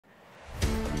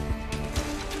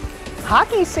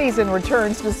Hockey season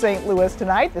returns to St. Louis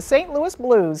tonight. The St. Louis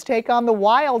Blues take on the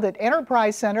Wild at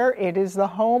Enterprise Center. It is the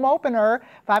home opener.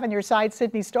 5 on your side,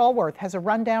 Sydney Stallworth has a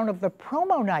rundown of the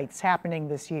promo nights happening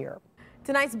this year.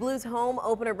 Tonight's Blues home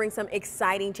opener brings some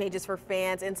exciting changes for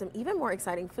fans and some even more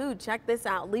exciting food. Check this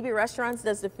out. Levy Restaurants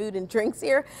does the food and drinks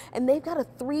here, and they've got a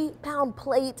 3-pound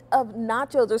plate of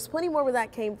nachos. There's plenty more where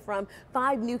that came from.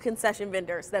 5 new concession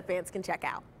vendors that fans can check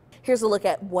out. Here's a look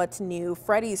at what's new.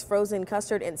 Freddy's Frozen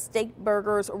Custard and Steak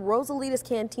Burgers, Rosalita's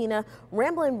Cantina,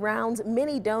 Ramblin' Rounds,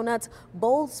 Mini Donuts,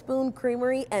 Bold Spoon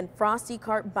Creamery, and Frosty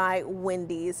Cart by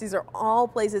Wendy's. These are all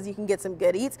places you can get some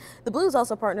good eats. The Blues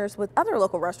also partners with other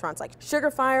local restaurants like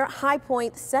Sugar Fire, High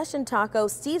Point, Session Taco,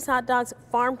 Steve's Hot Dogs,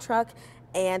 Farm Truck,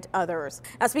 and others.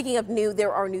 Now, speaking of new,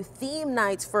 there are new theme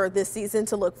nights for this season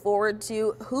to look forward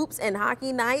to. Hoops and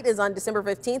Hockey Night is on December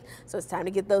 15th, so it's time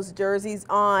to get those jerseys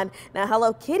on. Now,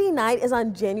 Hello Kitty Night is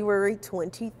on January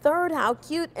 23rd. How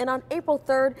cute. And on April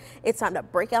 3rd, it's time to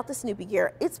break out the Snoopy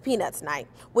gear. It's Peanuts Night.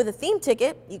 With a theme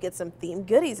ticket, you get some themed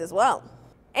goodies as well.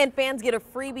 And fans get a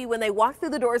freebie when they walk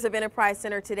through the doors of Enterprise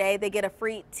Center today. They get a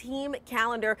free team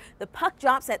calendar. The puck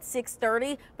drops at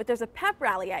 6:30, but there's a pep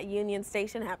rally at Union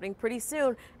Station happening pretty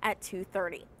soon at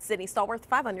 2:30. Sydney Stallworth,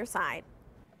 5 on your side.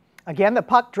 Again, the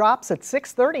puck drops at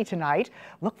 6:30 tonight.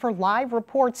 Look for live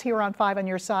reports here on 5 on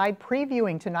your side,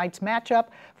 previewing tonight's matchup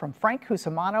from Frank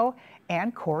Cusimano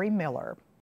and Corey Miller.